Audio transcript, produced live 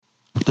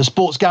The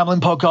Sports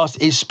Gambling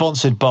Podcast is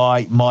sponsored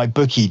by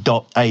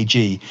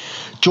mybookie.ag.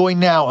 Join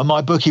now and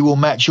MyBookie will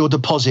match your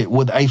deposit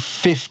with a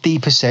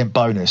 50%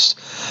 bonus.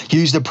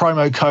 Use the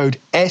promo code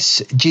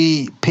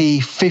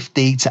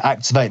SGP50 to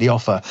activate the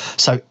offer.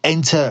 So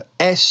enter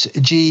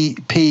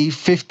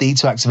SGP50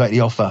 to activate the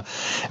offer.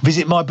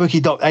 Visit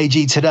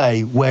mybookie.ag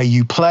today, where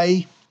you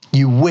play,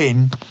 you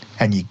win,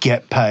 and you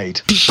get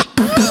paid.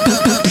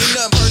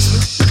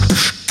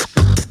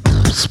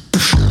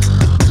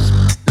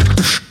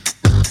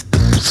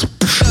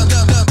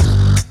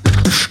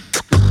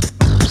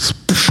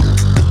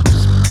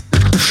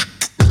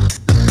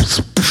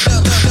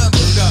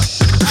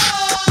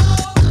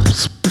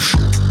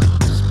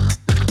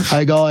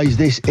 Hey guys,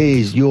 this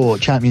is your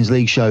Champions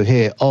League show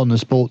here on the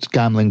Sports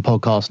Gambling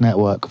Podcast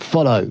Network.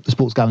 Follow the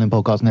Sports Gambling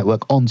Podcast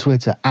Network on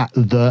Twitter at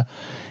the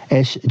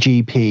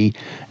SGP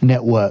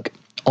Network.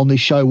 On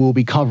this show, we'll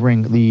be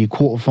covering the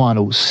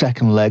quarterfinal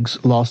second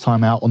legs. Last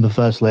time out on the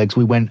first legs,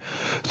 we went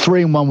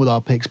 3-1 with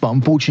our picks, but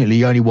unfortunately,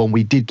 the only one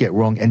we did get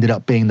wrong ended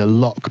up being the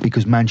lock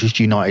because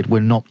Manchester United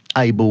were not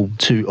able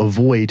to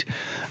avoid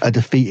a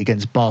defeat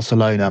against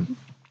Barcelona.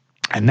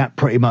 And that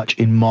pretty much,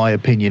 in my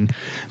opinion,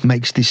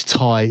 makes this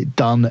tie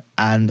done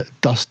and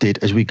dusted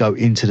as we go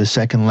into the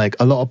second leg.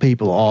 A lot of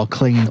people are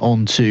clinging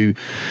on to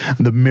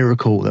the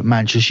miracle that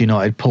Manchester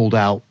United pulled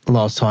out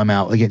last time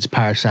out against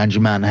Paris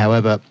Saint-Germain.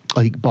 However,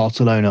 I think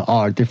Barcelona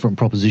are a different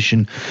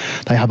proposition.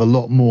 They have a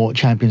lot more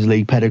Champions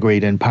League pedigree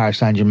than Paris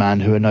Saint-Germain,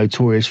 who are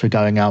notorious for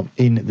going out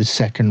in the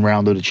second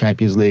round of the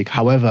Champions League.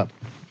 However,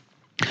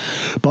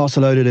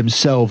 Barcelona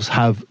themselves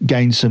have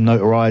gained some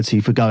notoriety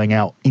for going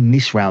out in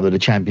this round of the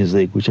Champions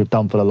League, which they've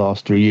done for the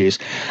last 3 years.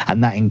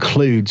 And that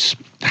includes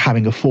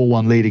having a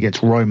 4-1 lead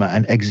against Roma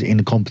and exiting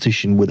the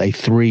competition with a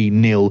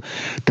 3-0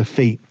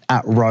 defeat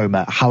at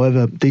Roma.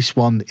 However, this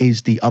one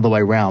is the other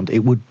way round.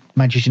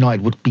 Manchester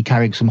United would be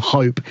carrying some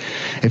hope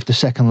if the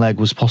second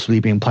leg was possibly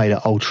being played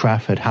at Old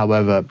Trafford.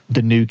 However,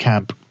 the Nou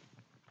Camp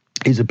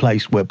is a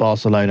place where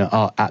Barcelona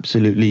are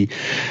absolutely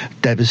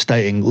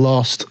devastating.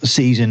 Last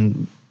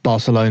season,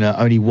 Barcelona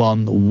only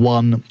won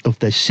one of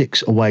their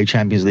 6 away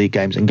Champions League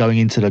games, and going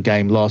into the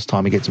game last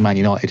time against Man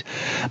United,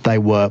 they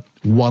were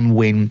 1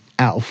 win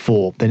out of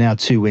 4. They're now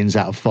 2 wins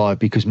out of 5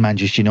 because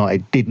Manchester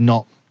United did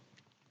not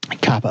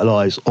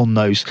capitalise on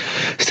those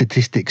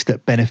statistics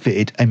that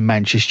benefited a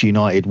Manchester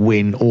United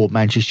win, or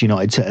Manchester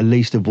United to at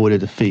least avoid a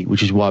defeat,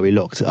 which is why we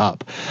locked it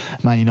up.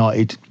 Man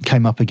United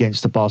came up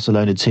against the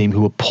Barcelona team,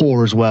 who were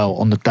poor as well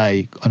on the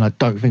day, and I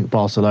don't think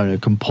Barcelona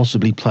can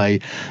possibly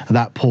play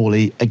that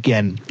poorly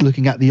again.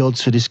 Looking at the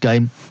odds for this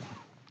game,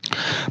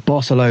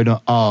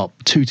 Barcelona are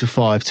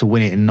 2-5 to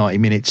win it in 90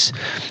 minutes.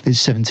 It's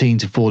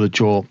 17-4 the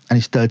draw, and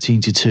it's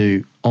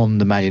 13-2 on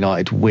the Man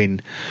United win.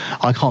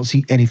 I can't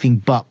see anything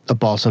but a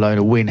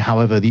Barcelona win.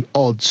 However, the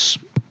odds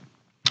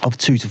of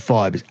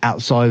 2-5 is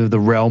outside of the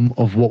realm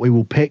of what we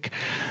will pick.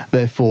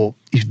 Therefore,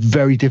 it's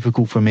very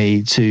difficult for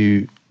me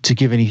to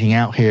give anything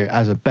out here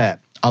as a bet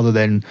other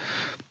than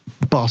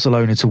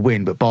Barcelona to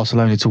win. But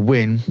Barcelona to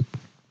win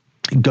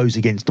goes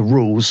against the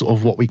rules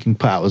of what we can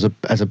put out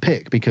as a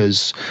pick,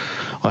 because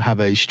I have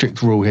a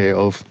strict rule here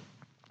of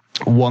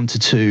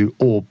 1-2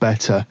 or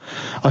better.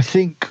 I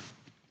think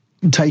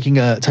taking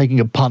a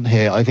punt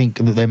here, I think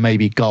that there may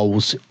be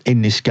goals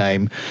in this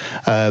game.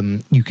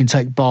 You can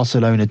take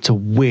Barcelona to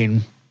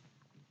win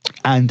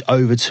and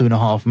over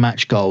 2.5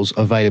 match goals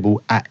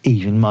available at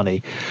even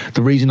money.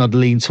 The reason I'd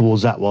lean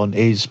towards that one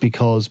is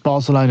because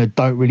Barcelona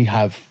don't really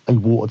have a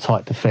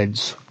watertight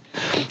defence.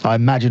 I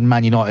imagine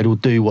Man United will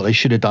do what they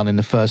should have done in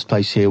the first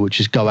place here, which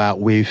is go out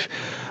with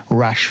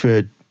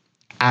Rashford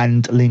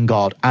and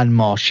Lingard and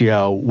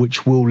Martial,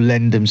 which will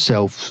lend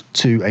itself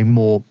to a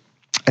more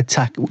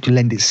attacking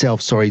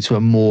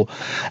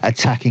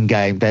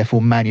game.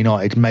 Therefore, Man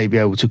United may be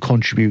able to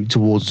contribute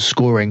towards the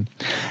scoring.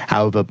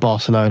 However,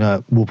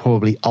 Barcelona will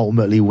probably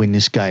ultimately win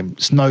this game.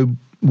 It's no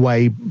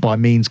way by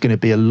means going to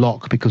be a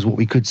lock, because what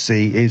we could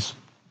see is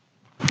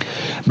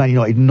Man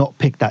United not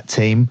pick that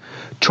team,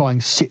 try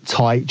and sit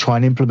tight, try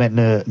and implement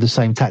the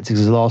same tactics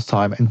as last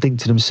time, and think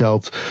to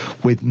themselves,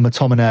 with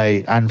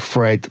McTominay and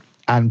Fred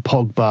and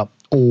Pogba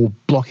all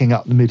blocking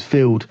up the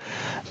midfield,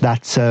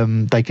 that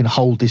they can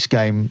hold this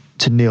game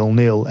to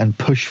 0-0 and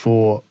push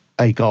for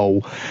a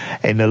goal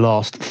in the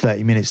last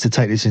 30 minutes to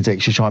take this into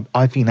extra time.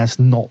 I think that's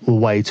not the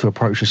way to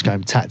approach this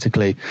game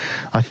tactically.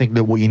 I think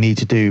that what you need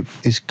to do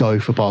is go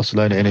for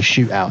Barcelona in a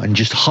shootout and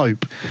just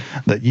hope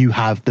that you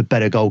have the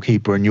better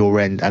goalkeeper in your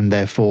end, and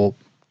therefore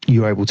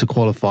you're able to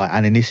qualify.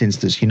 And in this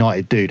instance,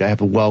 United do. They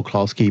have a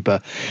world-class keeper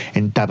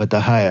in David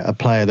De Gea, a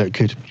player that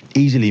could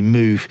easily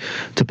move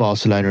to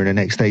Barcelona in the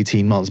next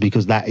 18 months,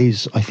 because that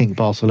is, I think,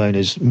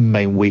 Barcelona's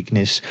main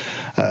weakness.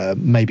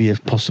 Maybe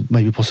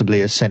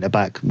possibly a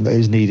centre-back that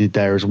is needed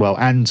there as well.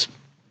 And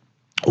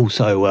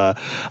also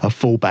a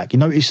fullback. You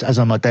notice as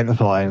I'm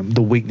identifying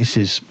the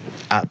weaknesses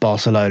at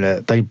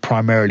Barcelona, they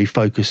primarily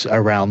focus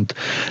around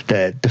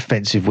their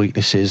defensive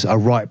weaknesses: a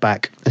right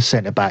back, a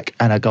centre back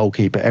and a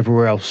goalkeeper.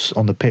 Everywhere else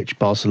on the pitch,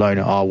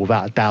 Barcelona are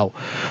without a doubt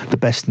the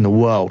best in the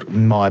world,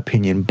 in my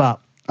opinion. But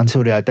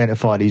until they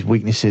identify these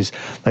weaknesses,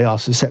 they are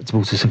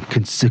susceptible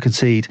to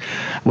concede.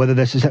 Whether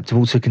they're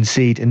susceptible to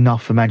concede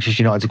enough for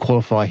Manchester United to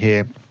qualify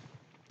here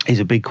is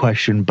a big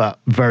question, but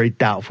very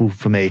doubtful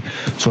for me.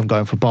 So I'm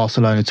going for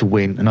Barcelona to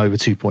win and over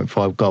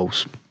 2.5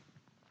 goals.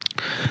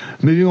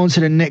 Moving on to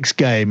the next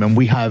game, and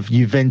we have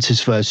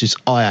Juventus versus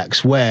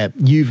Ajax, where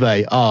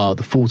Juve are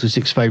the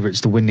 4-6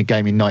 favourites to win the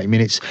game in 90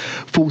 minutes,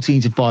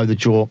 14-5 the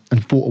draw,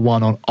 and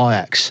 4-1 on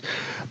Ajax.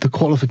 The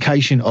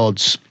qualification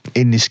odds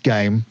in this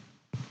game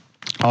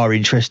are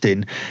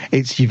interesting.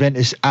 It's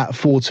Juventus at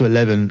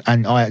 4-11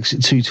 and Ajax at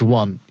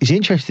 2-1. It's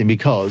interesting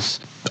because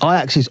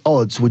Ajax's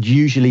odds would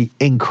usually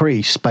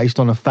increase based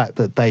on the fact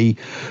that they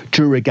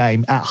drew a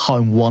game at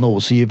home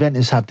 1-1. So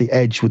Juventus have the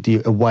edge with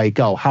the away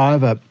goal.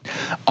 However,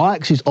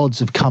 Ajax's odds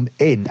have come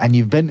in and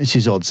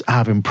Juventus's odds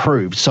have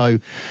improved. So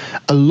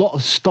a lot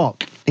of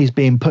stock is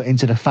being put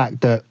into the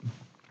fact that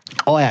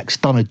Ajax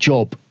done a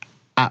job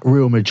at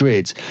Real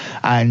Madrid,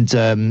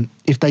 and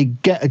if they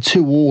get a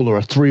 2-2 or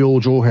a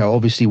 3-3 draw here,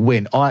 obviously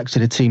win, Ajax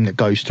are the team that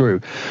goes through.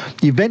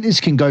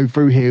 Juventus can go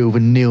through here with a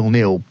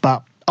 0-0,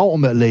 but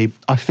ultimately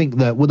I think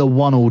that with a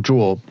 1-1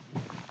 draw,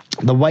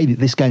 the way that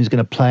this game is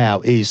going to play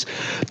out is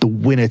the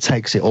winner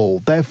takes it all.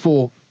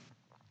 Therefore,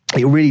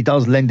 it really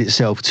does lend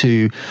itself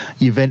to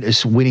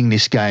Juventus winning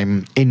this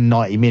game in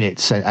 90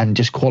 minutes and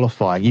just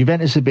qualifying.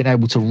 Juventus have been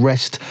able to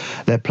rest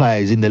their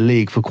players in the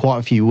league for quite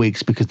a few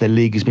weeks because their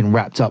league has been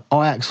wrapped up.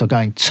 Ajax are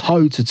going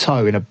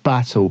toe-to-toe in a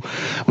battle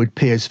with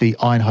PSV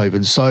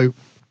Eindhoven. So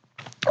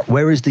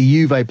whereas the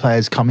Juve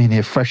players come in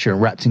here fresher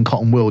and wrapped in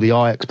cotton wool, the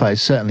Ajax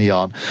players certainly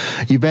aren't.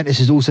 Juventus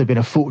has also been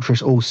a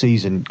fortress all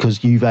season because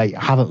Juve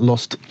haven't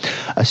lost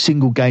a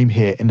single game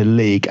here in the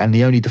league, and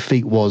the only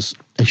defeat was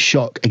a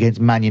shock against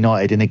Man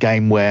United in a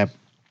game where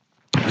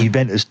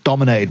Juventus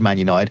dominated Man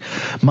United,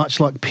 much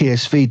like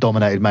PSV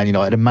dominated Man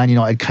United, and Man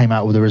United came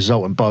out with a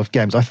result in both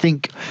games. I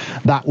think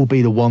that will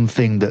be the one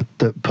thing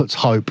that puts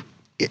hope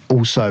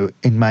also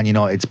in Man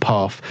United's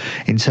path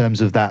in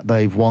terms of that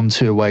they've won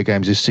 2 away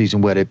games this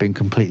season where they've been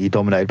completely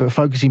dominated. But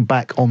focusing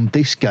back on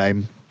this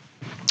game,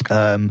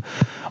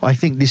 I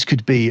think this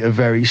could be a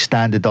very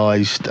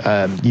standardised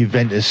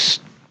Juventus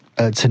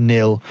to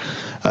 0,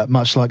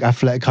 much like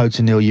Atletico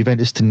to 0.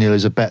 Juventus to 0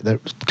 is a bet that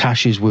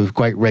cashes with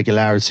great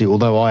regularity,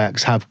 although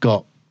Ajax have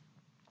got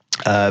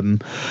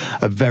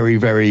a very,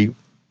 very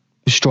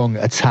strong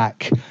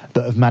attack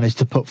that have managed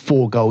to put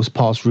 4 goals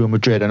past Real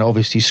Madrid and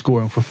obviously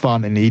scoring for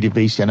fun in the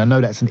Eredivisie. And I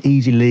know that's an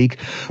easy league,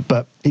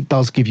 but it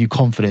does give you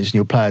confidence in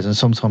your players, and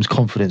sometimes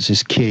confidence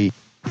is key.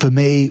 For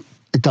me,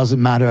 it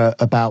doesn't matter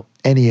about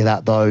any of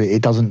that, though. I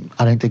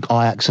don't think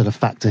Ajax are the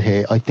factor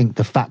here. I think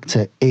the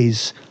factor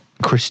is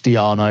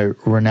Cristiano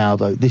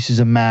Ronaldo. This is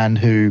a man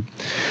who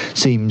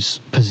seems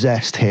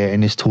possessed here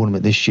in this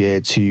tournament this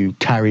year to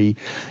carry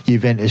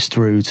Juventus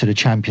through to the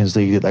Champions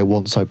League that they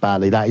want so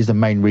badly. That is the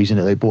main reason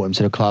that they brought him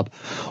to the club.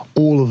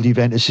 All of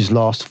Juventus's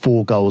last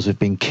 4 goals have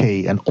been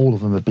key, and all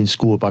of them have been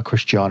scored by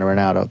Cristiano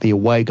Ronaldo. The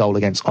away goal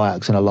against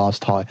Ajax in the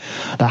last tie,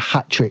 the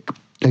hat-trick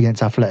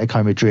against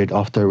Atletico Madrid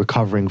after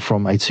recovering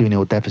from a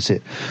 2-0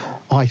 deficit.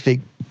 I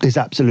think there's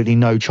absolutely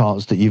no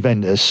chance that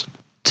Juventus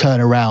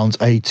turn around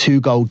a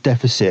 2-goal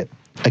deficit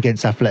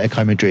against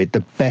Atletico Madrid,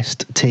 the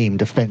best team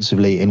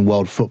defensively in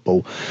world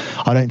football.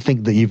 I don't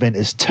think that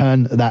Juventus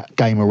turn that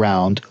game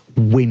around,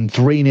 win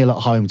 3-0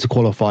 at home to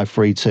qualify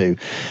 3-2,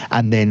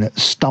 and then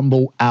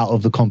stumble out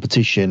of the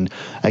competition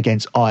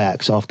against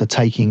Ajax after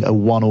taking a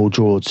 1-1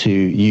 draw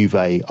to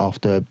Juve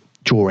after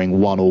drawing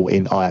 1-1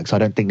 in Ajax. I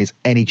don't think there's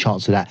any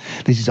chance of that.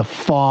 This is a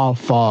far,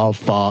 far,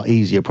 far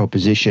easier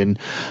proposition.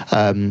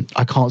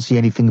 I can't see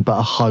anything but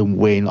a home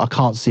win. I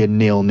can't see a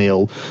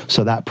 0-0.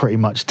 So that pretty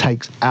much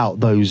takes out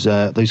those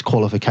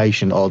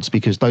qualification odds,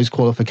 because those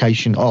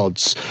qualification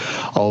odds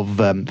of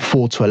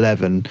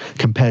 4-11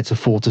 compared to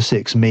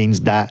 4-6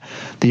 means that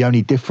the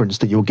only difference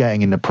that you're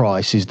getting in the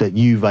price is that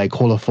Juve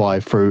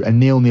qualify through a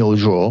 0-0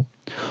 draw,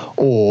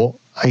 or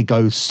it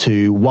goes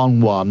to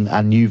 1-1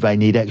 and Juve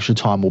need extra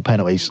time or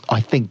penalties.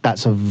 I think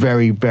that's a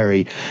very,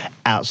 very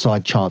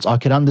outside chance. I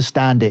could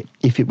understand it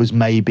if it was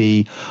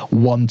maybe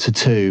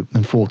 1-2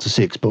 and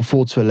 4-6, but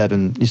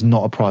 4-11 is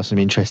not a price I'm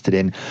interested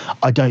in.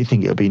 I don't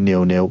think it'll be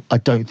 0-0. I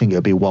don't think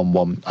it'll be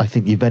 1-1. I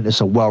think Juventus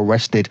are well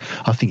rested.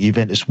 I think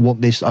Juventus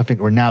want this. I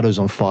think Ronaldo's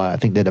on fire. I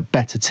think they're the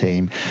better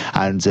team,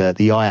 and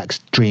the Ajax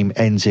dream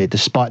ends here,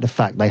 despite the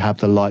fact they have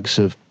the likes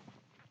of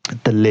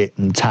De Ligt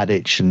and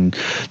Tadic and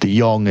De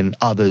Jong and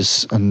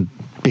others and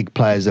big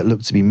players that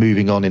look to be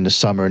moving on in the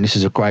summer. And this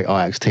is a great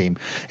Ajax team.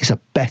 It's a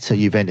better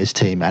Juventus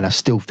team, and I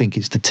still think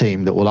it's the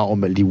team that will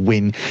ultimately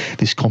win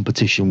this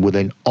competition with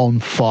an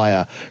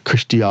on-fire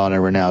Cristiano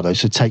Ronaldo.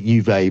 So take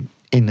Juve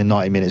in the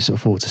 90 minutes at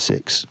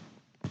 4-6.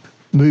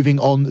 Moving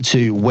on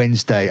to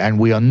Wednesday, and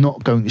we are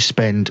not going to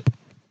spend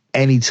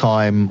any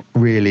time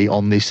really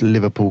on this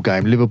Liverpool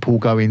game. Liverpool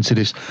go into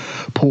this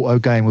Porto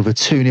game with a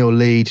 2-0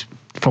 lead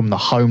from the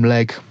home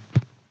leg.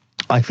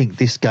 I think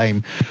this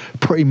game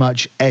pretty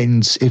much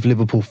ends if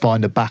Liverpool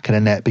find a back of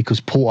the net, because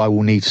Porto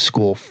will need to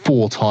score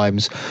 4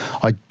 times.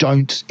 I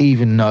don't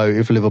even know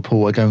if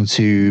Liverpool are going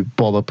to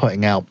bother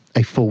putting out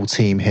a full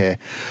team here.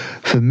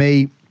 For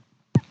me,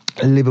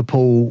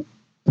 Liverpool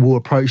will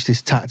approach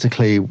this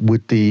tactically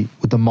with the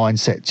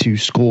mindset to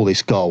score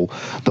this goal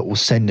that will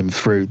send them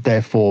through.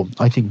 Therefore,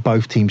 I think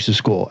both teams to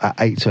score at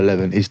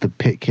 8-11 is the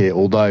pick here,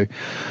 although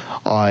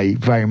I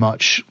very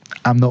much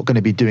am not going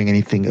to be doing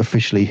anything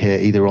officially here,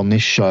 either on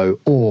this show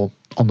or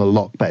on the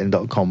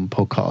lockbetting.com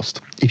podcast.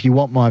 If you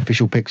want my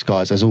official picks,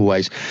 guys, as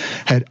always,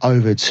 head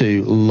over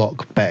to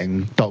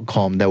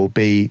lockbetting.com. There will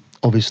be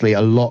obviously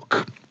a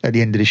lock at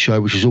the end of the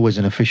show, which is always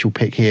an official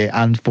pick here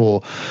and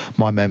for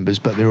my members,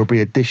 but there will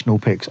be additional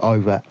picks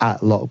over at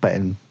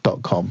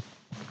lockbetting.com.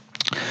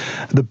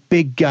 The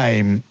big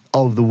game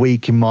of the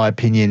week, in my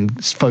opinion,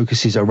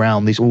 focuses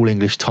around this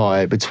all-English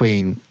tie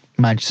between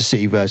Manchester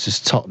City versus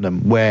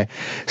Tottenham, where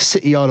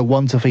City are the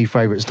 1-3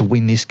 favourites to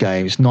win this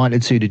game. It's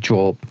 9-2 to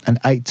draw and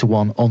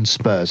 8-1 on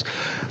Spurs.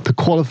 The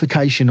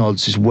qualification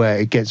odds is where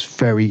it gets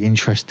very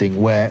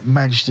interesting, where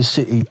Manchester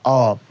City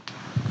are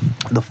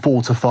the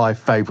 4-5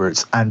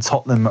 favourites and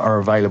Tottenham are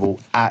available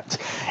at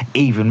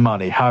even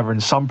money. However, in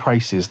some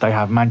places they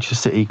have Manchester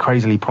City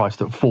crazily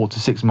priced at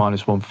 4-6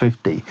 minus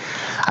 150,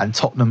 and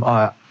Tottenham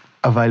are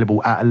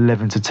available at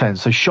 11-10.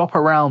 So shop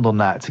around on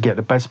that to get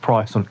the best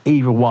price on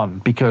either one,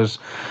 because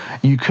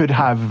you could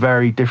have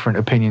very different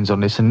opinions on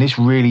this, and this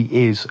really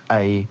is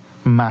a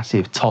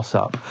massive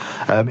toss-up.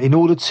 In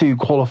order to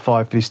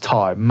qualify for this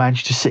tie,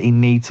 Manchester City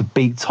need to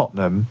beat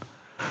Tottenham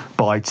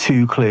by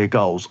 2 clear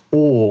goals,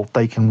 or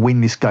they can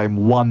win this game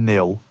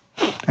 1-0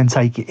 and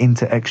take it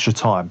into extra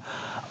time.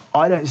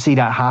 I don't see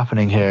that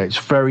happening here.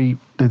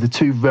 They're the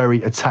two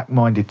very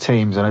attack-minded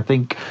teams, and I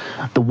think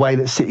the way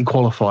that City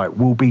qualify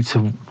will be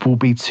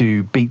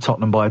to beat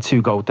Tottenham by a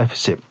 2-goal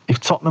deficit. If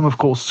Tottenham, of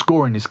course,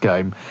 score in this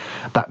game,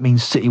 that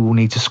means City will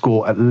need to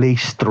score at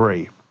least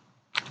 3.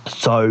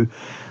 So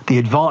the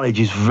advantage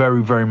is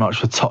very, very much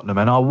for Tottenham,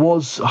 and I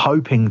was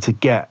hoping to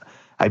get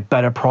a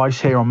better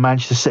price here on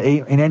Manchester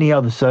City. In any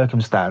other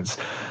circumstance,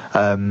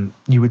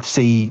 you would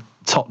see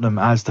Tottenham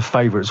as the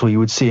favourites, or you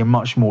would see a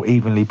much more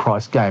evenly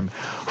priced game.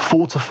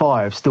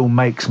 4-5 still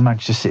makes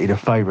Manchester City the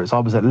favourites. I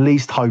was at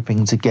least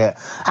hoping to get,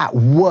 at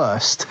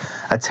worst,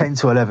 a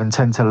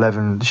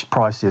 10-11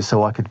 price here,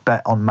 so I could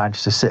bet on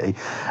Manchester City.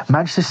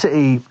 Manchester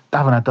City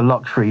haven't had the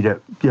luxury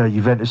that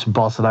Juventus and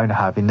Barcelona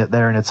have, in that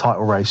they're in a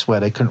title race where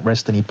they couldn't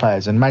rest any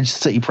players, and Manchester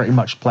City pretty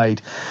much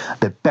played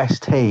their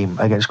best team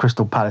against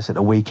Crystal Palace at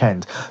the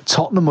weekend.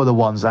 Tottenham were the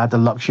ones that had the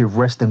luxury of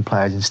resting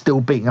players and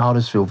still beating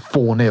Huddersfield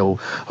 4-0.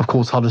 Of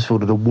course,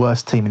 Huddersfield are the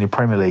worst team in the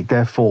Premier League,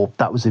 therefore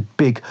that was a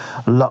big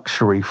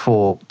luxury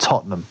for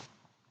Tottenham.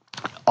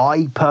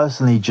 I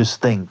personally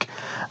just think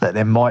that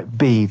there might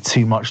be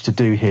too much to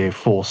do here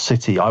for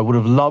City. I would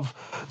have loved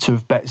to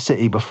have bet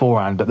City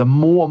beforehand, but the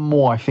more and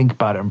more I think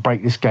about it and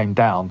break this game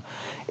down,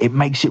 it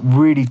makes it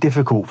really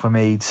difficult for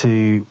me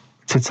to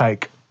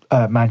take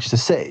Manchester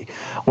City.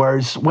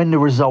 Whereas when the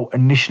result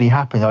initially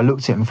happened, I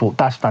looked at it and thought,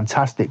 that's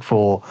fantastic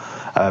for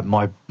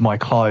my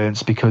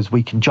clients, because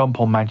we can jump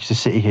on Manchester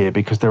City here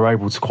because they're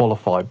able to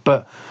qualify.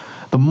 But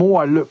the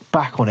more I look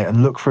back on it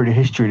and look through the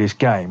history of this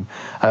game,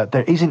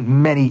 there isn't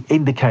many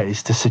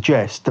indicators to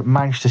suggest that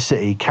Manchester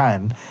City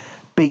can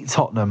beat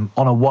Tottenham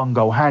on a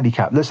 1-goal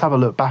handicap. Let's have a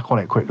look back on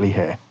it quickly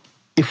here.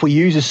 If we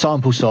use a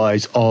sample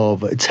size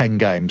of 10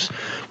 games,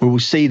 we will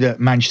see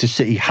that Manchester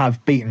City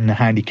have beaten the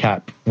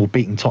handicap, or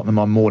beaten Tottenham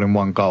on more than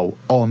 1 goal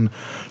on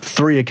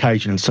 3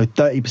 occasions, so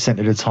 30%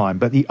 of the time.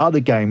 But the other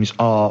games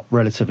are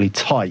relatively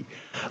tight.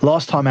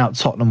 Last time out,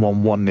 Tottenham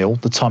won 1-0.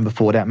 The time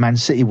before that, Man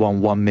City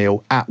won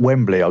 1-0 at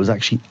Wembley. I was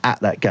actually at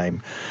that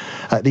game.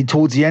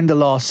 Towards the end of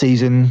last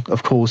season,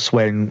 of course,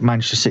 when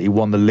Manchester City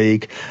won the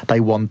league, they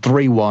won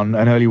 3-1,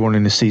 and earlier on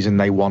in the season,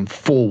 they won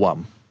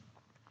 4-1.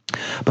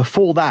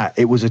 Before that,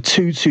 it was a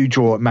 2-2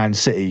 draw at Man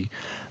City.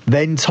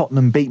 Then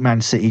Tottenham beat Man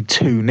City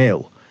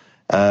 2-0.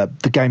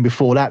 The game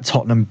before that,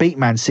 Tottenham beat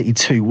Man City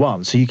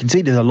 2-1. So you can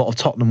see there's a lot of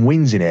Tottenham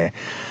wins in here.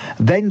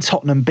 Then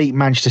Tottenham beat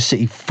Manchester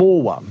City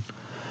 4-1.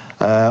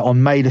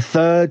 On May the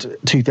 3rd,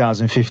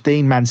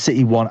 2015, Man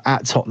City won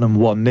at Tottenham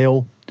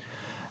 1-0.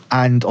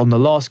 And on the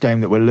last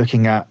game that we're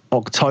looking at,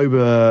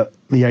 October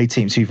the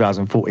 18th,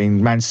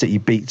 2014, Man City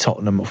beat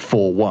Tottenham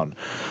 4-1.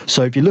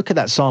 So if you look at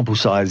that sample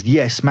size,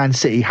 yes, Man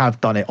City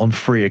have done it on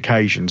 3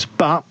 occasions,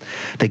 but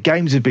the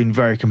games have been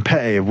very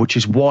competitive, which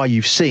is why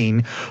you've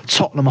seen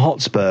Tottenham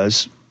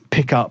Hotspurs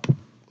pick up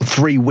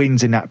 3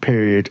 wins in that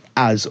period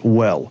as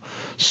well.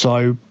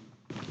 So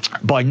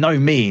by no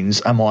means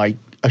am I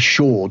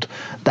assured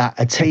that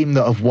a team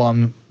that have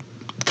won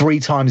 3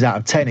 times out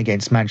of 10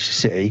 against Manchester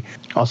City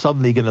are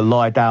suddenly going to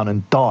lie down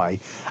and die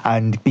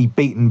and be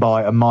beaten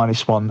by a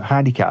 -1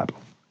 handicap.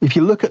 If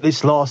you look at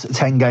this last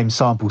 10-game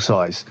sample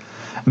size,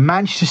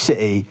 Manchester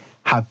City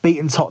have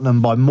beaten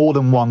Tottenham by more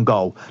than 1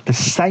 goal, the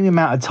same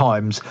amount of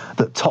times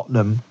that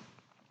Tottenham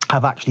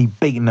have actually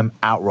beaten them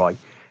outright.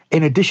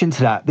 In addition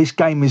to that, this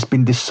game has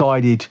been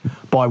decided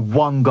by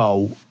 1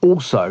 goal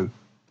also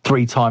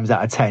 3 times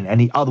out of 10, and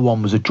the other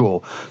one was a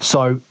draw.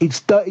 So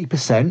it's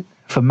 30%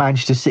 for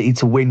Manchester City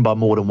to win by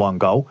more than 1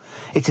 goal.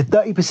 It's a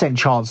 30%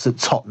 chance that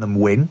Tottenham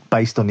win,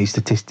 based on these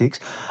statistics,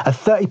 a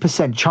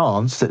 30%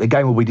 chance that the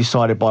game will be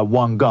decided by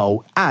 1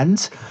 goal,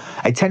 and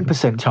a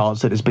 10%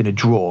 chance that there's been a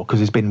draw, because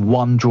there's been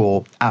 1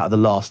 draw out of the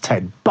last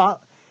 10.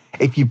 But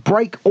if you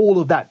break all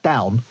of that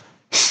down,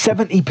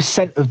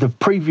 70% of the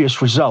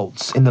previous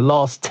results in the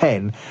last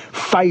 10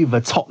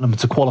 favour Tottenham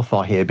to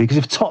qualify here, because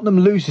if Tottenham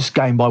lose this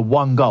game by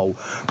 1 goal,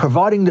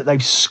 providing that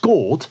they've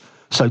scored,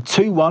 so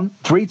 2-1,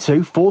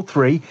 3-2,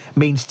 4-3,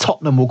 means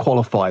Tottenham will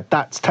qualify.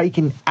 That's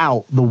taking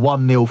out the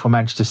 1-0 for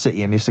Manchester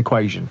City in this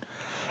equation.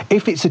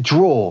 If it's a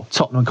draw,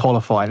 Tottenham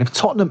qualify. And if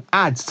Tottenham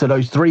adds to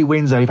those 3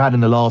 wins they've had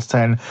in the last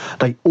 10,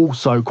 they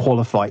also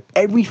qualify.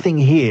 Everything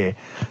here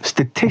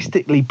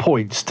statistically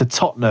points to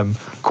Tottenham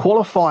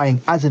qualifying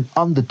as an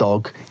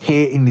underdog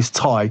here in this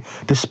tie,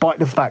 despite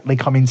the fact they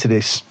come into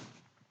this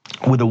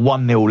with a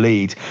 1-0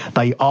 lead.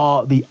 They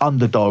are the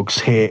underdogs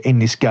here in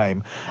this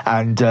game,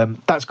 and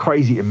that's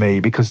crazy to me,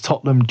 because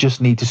Tottenham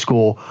just need to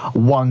score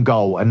 1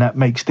 goal, and that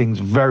makes things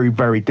very,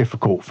 very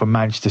difficult for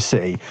Manchester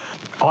City.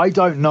 I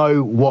don't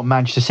know what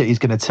Manchester City is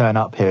going to turn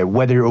up here,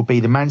 whether it will be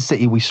the Man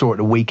City we saw at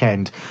the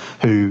weekend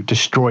who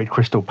destroyed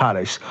Crystal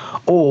Palace,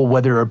 or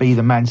whether it will be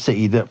the Man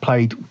City that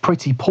played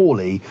pretty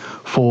poorly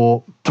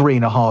for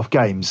 3.5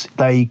 games.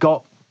 They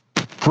got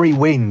 3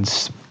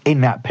 wins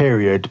in that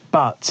period,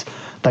 but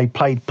they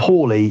played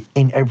poorly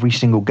in every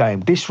single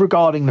game.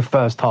 Disregarding the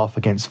first half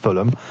against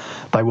Fulham,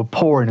 they were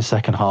poor in the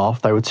second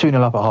half. They were 2-0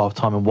 up at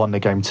half-time and won the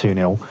game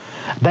 2-0.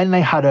 Then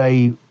they had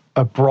a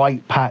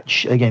bright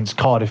patch against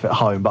Cardiff at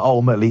home, but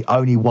ultimately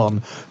only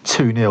won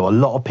 2-0. A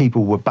lot of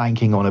people were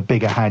banking on a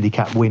bigger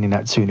handicap win in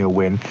that 2-0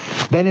 win.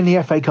 Then in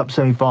the FA Cup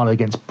semi-final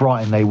against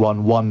Brighton, they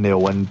won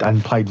 1-0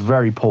 and played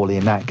very poorly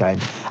in that game.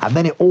 And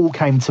then it all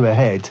came to a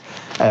head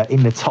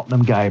in the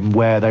Tottenham game,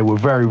 where they were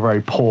very,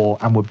 very poor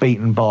and were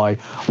beaten by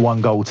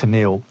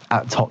 1-0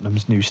 at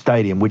Tottenham's new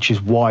stadium, which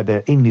is why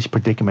they're in this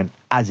predicament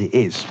as it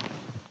is.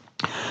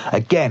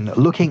 Again,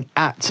 looking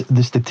at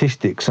the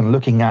statistics and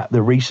looking at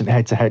the recent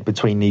head-to-head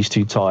between these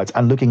two sides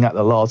and looking at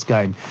the last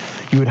game,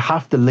 you would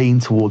have to lean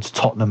towards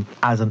Tottenham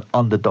as an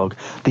underdog.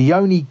 The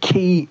only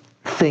key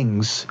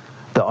things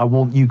that I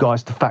want you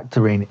guys to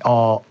factor in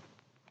are,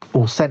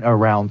 or centre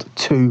around,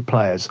 2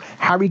 players,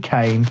 Harry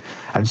Kane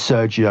and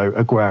Sergio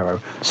Aguero.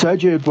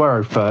 Sergio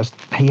Aguero first.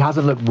 He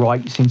hasn't looked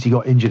right since he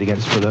got injured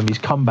against Fulham. He's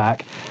come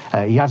back.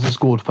 He hasn't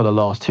scored for the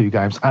last 2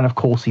 games. And, of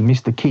course, he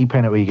missed the key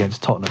penalty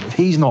against Tottenham. If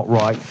he's not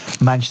right,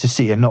 Manchester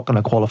City are not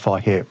going to qualify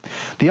here.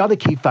 The other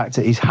key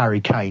factor is Harry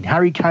Kane.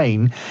 Harry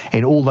Kane,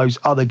 in all those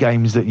other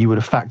games that you would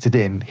have factored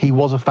in, he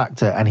was a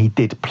factor and he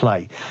did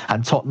play.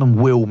 And Tottenham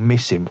will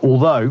miss him.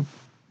 Although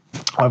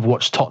I've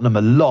watched Tottenham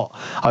a lot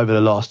over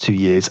the last 2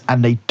 years,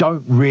 and they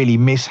don't really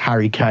miss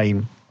Harry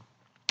Kane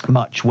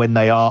much when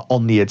they are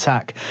on the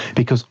attack,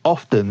 because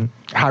often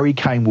Harry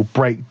Kane will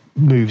break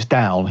moves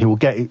down. He will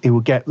get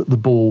the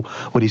ball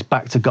with his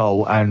back to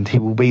goal, and he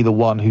will be the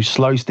one who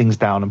slows things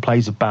down and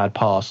plays a bad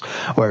pass,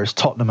 whereas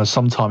Tottenham are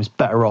sometimes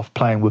better off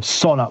playing with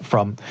Son up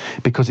front,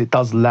 because it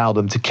does allow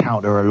them to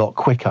counter a lot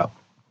quicker.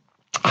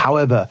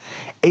 However,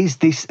 is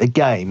this a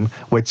game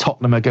where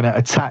Tottenham are going to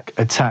attack,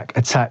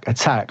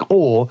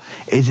 or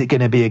is it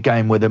going to be a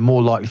game where they're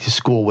more likely to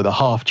score with a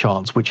half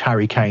chance, which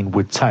Harry Kane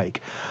would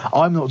take?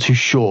 I'm not too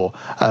sure.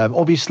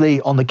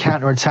 Obviously, on the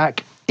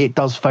counter-attack, it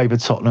does favour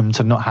Tottenham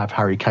to not have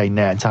Harry Kane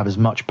there and to have as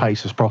much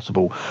pace as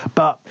possible.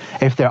 But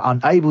if they're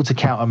unable to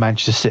counter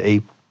Manchester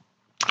City,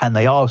 and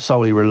they are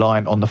solely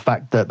reliant on the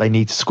fact that they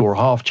need to score a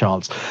half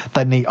chance,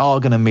 then they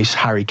are going to miss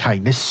Harry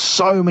Kane. There's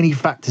so many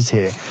factors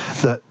here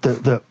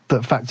that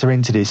factor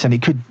into this, and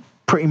it could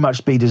pretty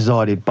much be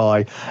decided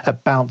by a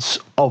bounce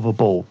of a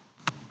ball.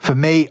 For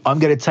me, I'm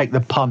going to take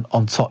the punt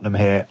on Tottenham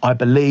here. I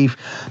believe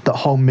that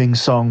Heung-min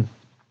Son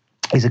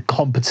is a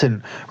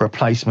competent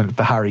replacement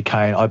for Harry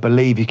Kane. I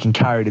believe he can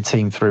carry the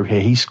team through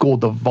here. He scored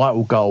the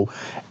vital goal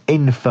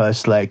in the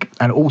first leg,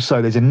 and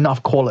also there's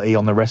enough quality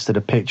on the rest of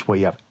the pitch where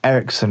you have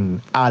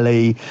Eriksen,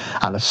 Ali,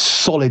 and a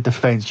solid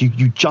defence.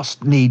 You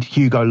just need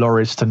Hugo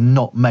Lloris to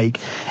not make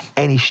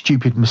any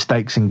stupid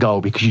mistakes in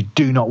goal, because you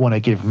do not want to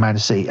give Man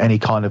City any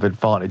kind of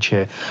advantage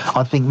here.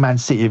 I think Man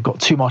City have got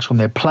too much on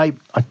their plate.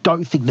 I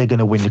don't think they're going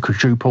to win the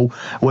quadruple.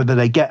 Whether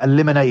they get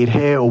eliminated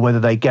here or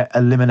whether they get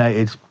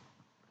eliminated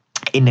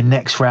in the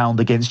next round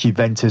against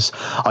Juventus,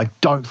 I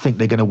don't think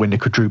they're going to win the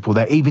quadruple.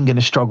 They're even going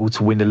to struggle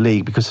to win the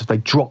league, because if they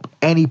drop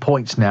any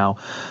points now,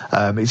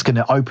 it's going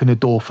to open the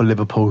door for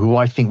Liverpool, who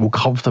I think will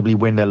comfortably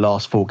win their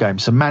last 4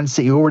 games. So Man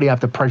City already have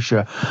the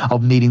pressure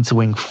of needing to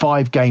win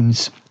 5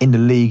 games in the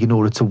league in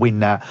order to win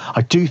that.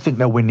 I do think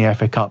they'll win the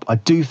FA Cup. I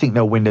do think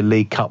they'll win the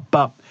League Cup.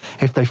 But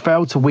if they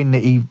fail to win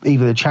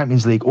either the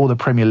Champions League or the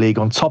Premier League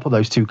on top of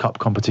those 2 cup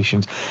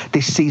competitions,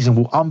 this season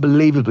will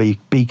unbelievably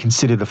be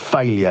considered a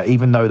failure,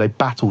 even though they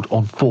battled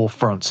on 4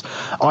 fronts.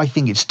 I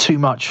think it's too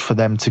much for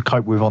them to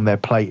cope with on their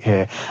plate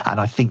here, and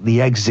I think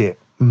the exit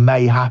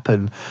may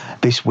happen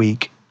this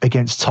week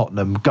against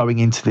Tottenham, going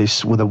into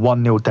this with a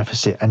 1-0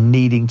 deficit and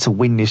needing to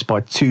win this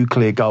by 2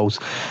 clear goals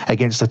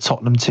against a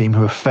Tottenham team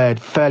who have fared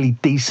fairly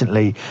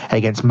decently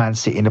against Man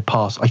City in the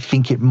past. I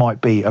think it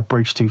might be a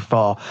bridge too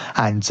far,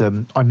 and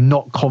I'm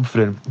not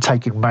confident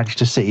taking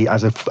Manchester City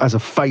as a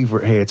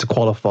favourite here to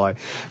qualify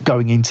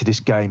going into this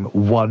game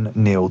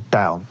 1-0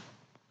 down.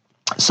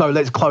 So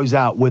let's close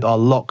out with our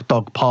lock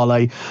dog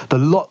parlay. The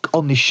lock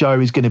on this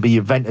show is going to be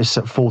Juventus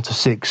at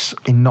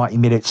 4-6 in 90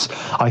 minutes.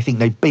 I think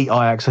they beat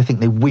Ajax. I think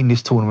they win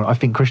this tournament. I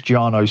think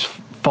Cristiano's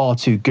far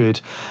too good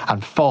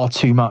and far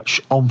too much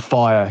on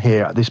fire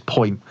here at this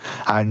point.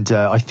 And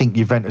I think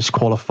Juventus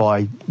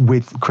qualify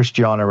with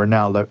Cristiano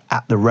Ronaldo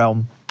at the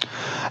realm.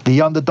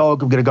 The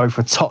underdog, I'm going to go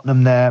for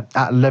Tottenham there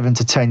at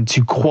 11-10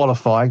 to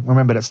qualify.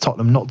 Remember, that's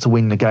Tottenham not to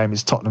win the game.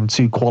 It's Tottenham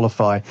to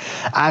qualify.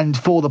 And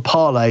for the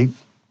parlay,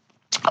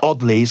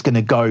 oddly, it's going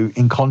to go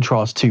in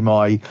contrast to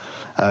my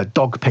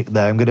dog pick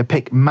there. I'm going to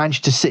pick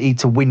Manchester City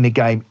to win the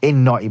game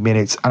in 90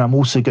 minutes, and I'm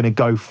also going to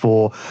go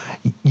for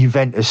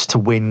Juventus to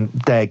win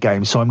their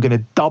game. So I'm going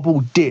to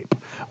double dip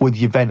with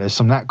Juventus.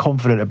 I'm that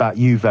confident about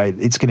Juve.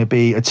 It's going to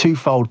be a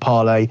twofold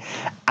parlay,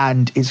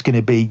 and it's going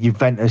to be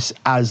Juventus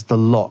as the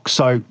lock.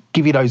 So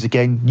give you those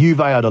again.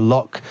 Juve are the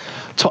lock,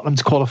 Tottenham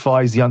to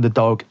qualify is the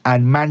underdog,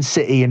 and Man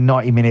City in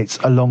 90 minutes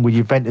along with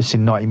Juventus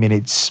in 90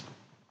 minutes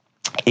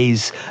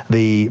is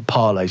the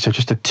parlay. So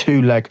just a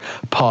 2-leg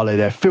parlay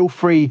there. Feel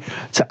free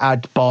to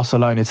add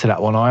Barcelona to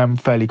that one. I am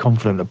fairly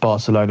confident that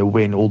Barcelona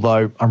win,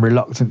 although I'm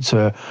reluctant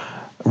to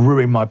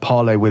ruin my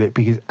parlay with it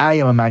because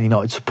A, I'm a Man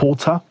United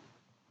supporter,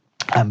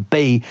 and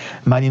B,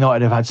 Man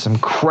United have had some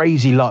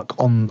crazy luck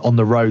on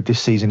the road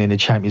this season in the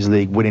Champions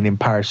League, winning in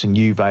Paris and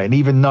Juve. And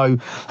even though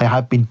they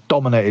have been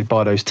dominated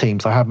by those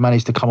teams, they have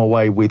managed to come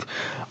away with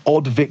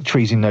odd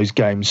victories in those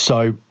games.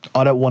 So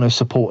I don't want to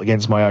support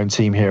against my own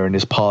team here in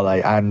this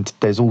parlay. And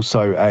there's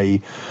also a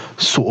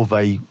sort of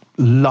a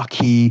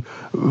lucky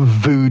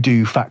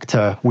voodoo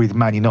factor with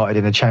Man United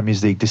in the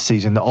Champions League this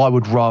season that I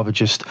would rather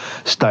just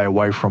stay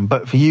away from.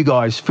 But for you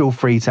guys, feel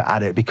free to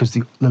add it because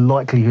the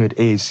likelihood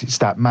is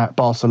that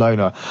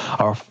Barcelona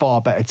are a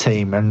far better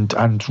team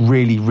and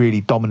really,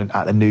 really dominant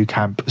at the Nou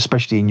Camp,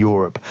 especially in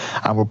Europe,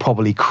 and will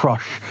probably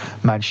crush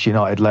Manchester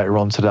United later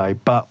on today.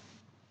 But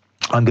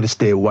I'm going to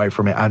steer away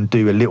from it and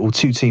do a little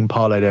 2-team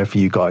parlay there for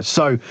you guys.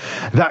 So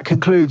that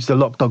concludes the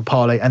Lock Dog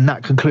Parlay, and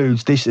that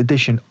concludes this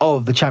edition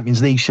of the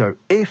Champions League show.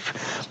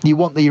 If you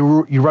want the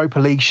Europa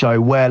League show,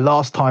 where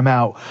last time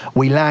out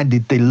we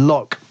landed the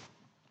lock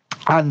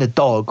and the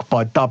dog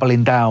by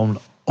doubling down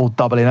or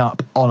doubling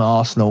up on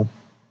Arsenal,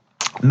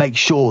 make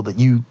sure that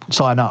you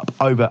sign up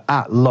over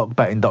at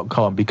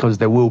lockbetting.com because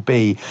there will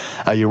be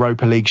a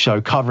Europa League show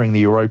covering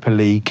the Europa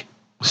League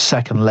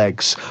second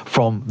legs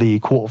from the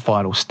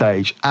quarterfinal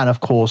stage, and of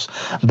course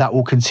that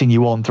will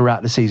continue on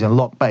throughout the season.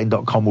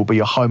 Lockbetting.com will be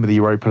your home of the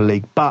Europa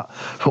League, but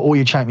for all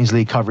your Champions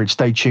League coverage,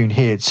 stay tuned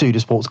here to the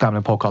Sports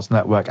Gambling Podcast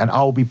Network, and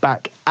I'll be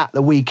back at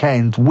the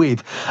weekend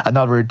with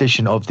another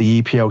edition of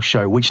the EPL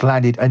show, which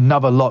landed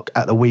another lock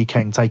at the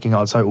weekend, taking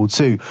our total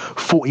to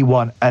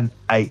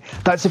 41-8.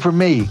 That's it from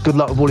me. Good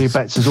luck with all your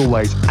bets as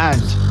always, and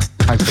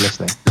thanks for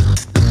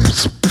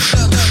listening.